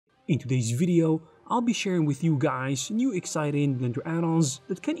In today's video, I'll be sharing with you guys new exciting Blender add-ons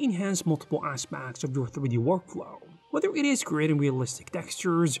that can enhance multiple aspects of your 3D workflow. Whether it is creating realistic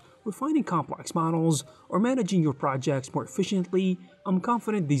textures, refining complex models, or managing your projects more efficiently, I'm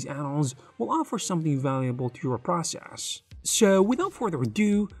confident these add-ons will offer something valuable to your process. So without further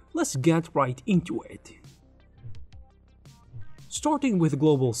ado, let's get right into it. Starting with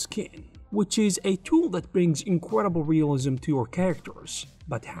GlobalSkin, which is a tool that brings incredible realism to your characters.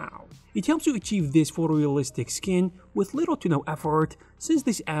 But how? It helps you achieve this photorealistic skin with little to no effort, since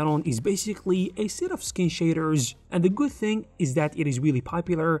this add-on is basically a set of skin shaders, and the good thing is that it is really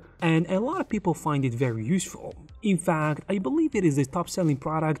popular and a lot of people find it very useful. In fact, I believe it is the top-selling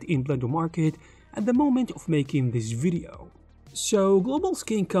product in Blender market at the moment of making this video. So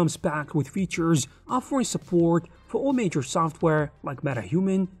GlobalSkin comes packed with features offering support for all major software like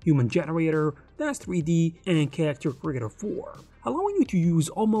MetaHuman, Human Generator, Daz3D, and Character Creator 4, allowing you to use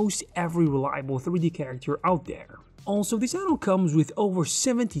almost every reliable 3D character out there. Also, this add-on comes with over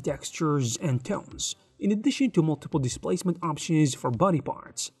 70 textures and tones, in addition to multiple displacement options for body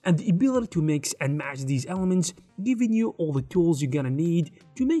parts, and the ability to mix and match these elements, giving you all the tools you're gonna need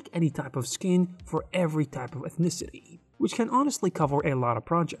to make any type of skin for every type of ethnicity, which can honestly cover a lot of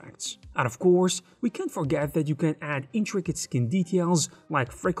projects. And of course, we can't forget that you can add intricate skin details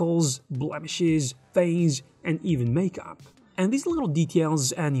like freckles, blemishes, veins, and even makeup. And these little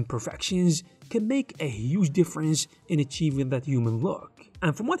details and imperfections can make a huge difference in achieving that human look.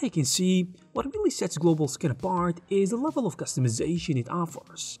 And from what I can see, what really sets GlobalSkin apart is the level of customization it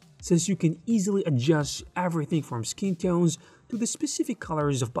offers, since you can easily adjust everything from skin tones to the specific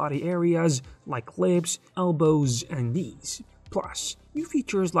colors of body areas like lips, elbows, and knees. Plus, new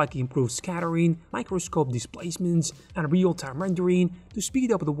features like improved scattering, microscope displacements, and real-time rendering to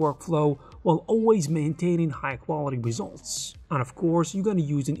speed up the workflow while always maintaining high-quality results. And of course, you're gonna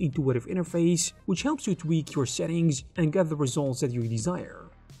use an intuitive interface which helps you tweak your settings and get the results that you desire.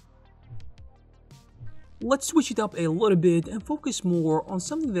 Let's switch it up a little bit and focus more on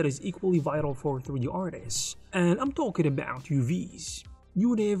something that is equally vital for 3D artists, and I'm talking about UVs.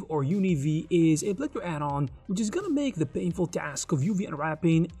 Univ or Univ is a Blender add-on which is gonna make the painful task of UV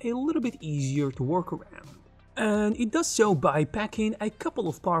unwrapping a little bit easier to work around. And it does so by packing a couple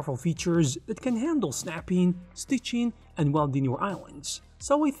of powerful features that can handle snapping, stitching, and welding your islands.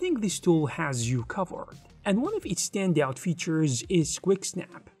 So I think this tool has you covered. And one of its standout features is Quick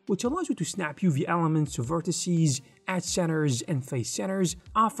Snap, which allows you to snap UV elements to vertices, edge centers, and face centers,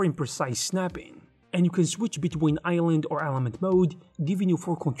 offering precise snapping. And you can switch between island or element mode, giving you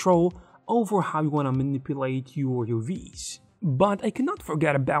full control over how you want to manipulate your UVs. But I cannot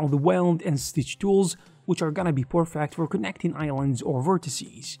forget about the weld and stitch tools, which are gonna be perfect for connecting islands or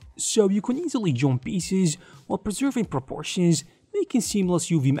vertices. So you can easily join pieces while preserving proportions, making seamless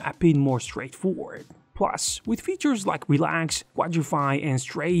UV mapping more straightforward. Plus, with features like Relax, Quadrify, and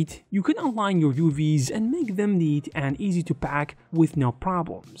Straight, you can align your UVs and make them neat and easy to pack with no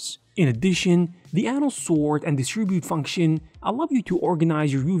problems. In addition, the add-on sort and distribute function allow you to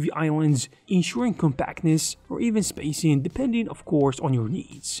organize your UV islands, ensuring compactness or even spacing depending of course on your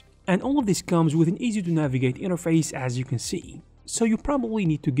needs. And all of this comes with an easy to navigate interface, as you can see, so you probably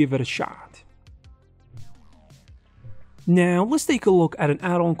need to give it a shot. Now let's take a look at an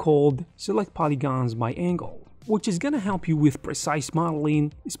add-on called Select Polygons by Angle, which is gonna help you with precise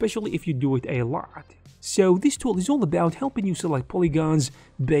modeling, especially if you do it a lot. So this tool is all about helping you select polygons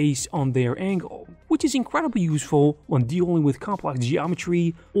based on their angle, which is incredibly useful when dealing with complex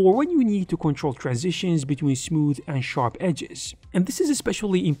geometry or when you need to control transitions between smooth and sharp edges. And this is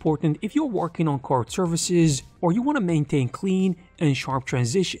especially important if you're working on curved surfaces or you want to maintain clean and sharp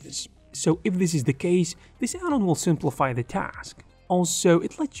transitions. So if this is the case, this add-on will simplify the task. Also,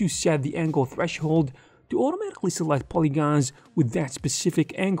 it lets you set the angle threshold to automatically select polygons with that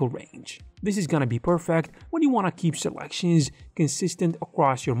specific angle range. This is gonna be perfect when you want to keep selections consistent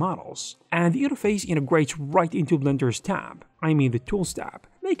across your models. And the interface integrates right into Blender's tab, the Tools tab,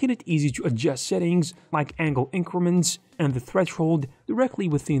 making it easy to adjust settings like angle increments and the threshold directly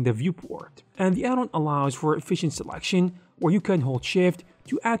within the viewport. And the add-on allows for efficient selection where you can hold Shift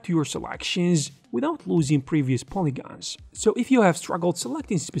to add to your selections without losing previous polygons. So if you have struggled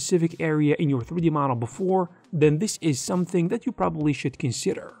selecting a specific area in your 3D model before, then this is something that you probably should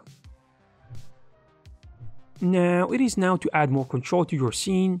consider. Now, it is now to add more control to your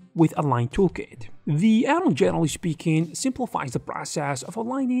scene with Align Toolkit. The add-on, generally speaking, simplifies the process of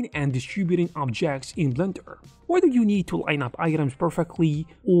aligning and distributing objects in Blender. Whether you need to line up items perfectly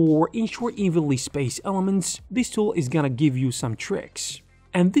or ensure evenly spaced elements, this tool is gonna give you some tricks.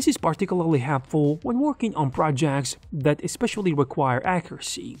 And this is particularly helpful when working on projects that especially require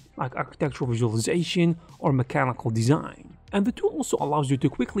accuracy, like architectural visualization or mechanical design. And the tool also allows you to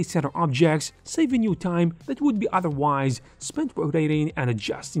quickly center objects, saving you time that would be otherwise spent rotating and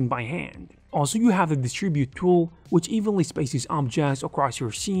adjusting by hand. Also, you have the distribute tool, which evenly spaces objects across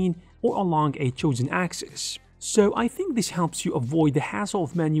your scene or along a chosen axis. So I think this helps you avoid the hassle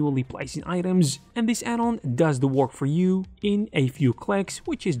of manually placing items, and this add-on does the work for you in a few clicks,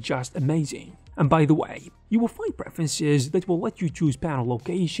 which is just amazing. And by the way, you will find preferences that will let you choose panel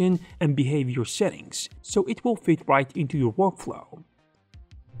location and behavior settings, so it will fit right into your workflow.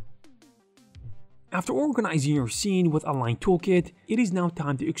 After organizing your scene with Align Toolkit, it is now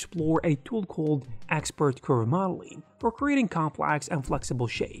time to explore a tool called Expert Curve Modeling for creating complex and flexible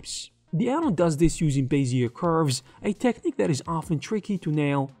shapes. The add-on does this using Bezier curves, a technique that is often tricky to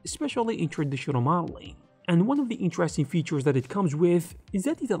nail, especially in traditional modeling. And one of the interesting features that it comes with is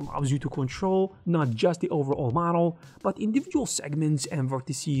that it allows you to control not just the overall model, but individual segments and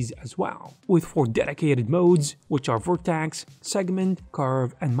vertices as well, with 4 dedicated modes, which are vertex, segment,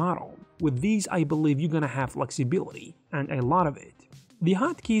 curve, and model. With these, I believe you're gonna have flexibility, and a lot of it. The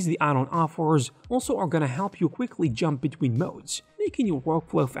hotkeys the add-on offers also are gonna help you quickly jump between modes, making your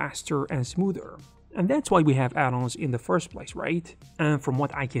workflow faster and smoother. And that's why we have add-ons in the first place, right? And from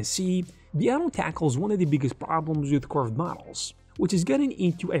what I can see, the add-on tackles one of the biggest problems with curved models, which is getting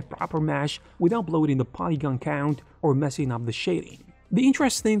into a proper mesh without bloating the polygon count or messing up the shading. The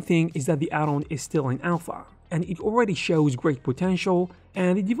interesting thing is that the add-on is still in alpha, and it already shows great potential,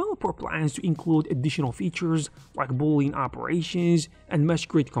 and the developer plans to include additional features like Boolean operations and mesh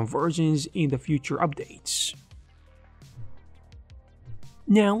grid conversions in the future updates.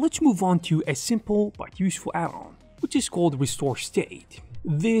 Now let's move on to a simple but useful add-on, which is called Restore State.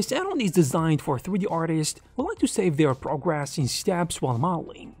 This add-on is designed for 3D artists who like to save their progress in steps while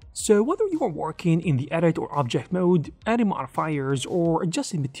modeling. So whether you are working in the edit or object mode, adding modifiers, or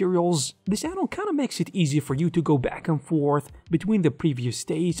adjusting materials, this add-on kind of makes it easy for you to go back and forth between the previous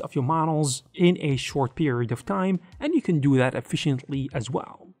states of your models in a short period of time, and you can do that efficiently as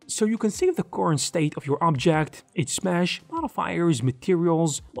well. So you can save the current state of your object, its mesh, modifiers,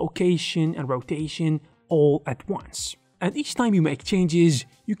 materials, location, and rotation all at once. And each time you make changes,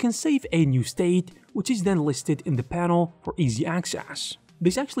 you can save a new state, which is then listed in the panel for easy access.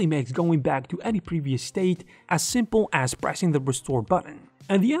 This actually makes going back to any previous state as simple as pressing the restore button.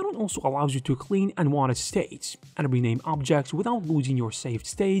 And the add-on also allows you to clean unwanted states and rename objects without losing your saved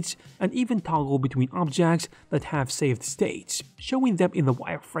states, and even toggle between objects that have saved states, showing them in the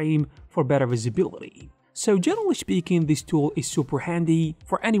wireframe for better visibility. So generally speaking, this tool is super handy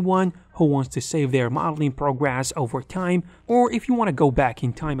for anyone who wants to save their modeling progress over time, or if you want to go back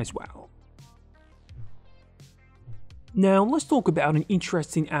in time as well. Now let's talk about an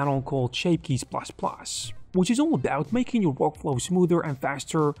interesting add-on called ShapeKeys++, which is all about making your workflow smoother and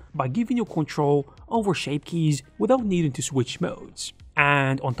faster by giving you control over shape keys without needing to switch modes.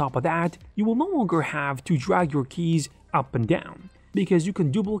 And on top of that, you will no longer have to drag your keys up and down, because you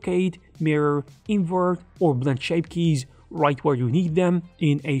can duplicate, mirror, invert, or blend shape keys right where you need them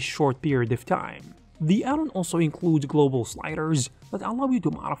in a short period of time. The add-on also includes global sliders that allow you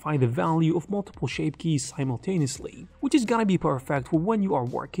to modify the value of multiple shape keys simultaneously, which is gonna be perfect for when you are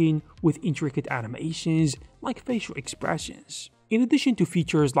working with intricate animations like facial expressions. In addition to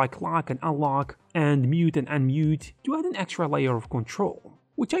features like lock and unlock and mute and unmute to add an extra layer of control,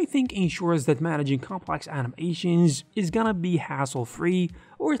 which I think ensures that managing complex animations is gonna be hassle-free,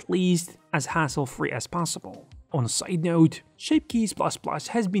 or at least as hassle-free as possible. On a side note, ShapeKeys++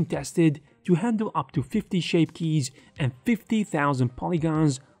 has been tested to handle up to 50 shape keys and 50,000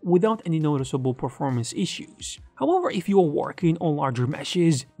 polygons without any noticeable performance issues. However, if you are working on larger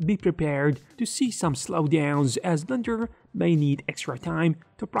meshes, be prepared to see some slowdowns, as Blender may need extra time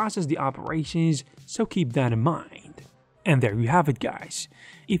to process the operations, so keep that in mind. And there you have it, guys.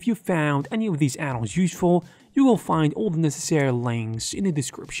 If you found any of these add-ons useful, you will find all the necessary links in the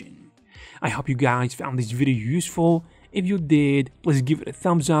description. I hope you guys found this video useful. If you did, please give it a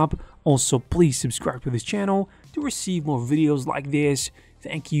thumbs up. Also, please subscribe to this channel to receive more videos like this.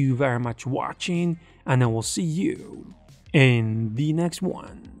 Thank you very much for watching, and I will see you in the next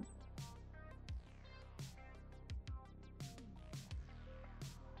one.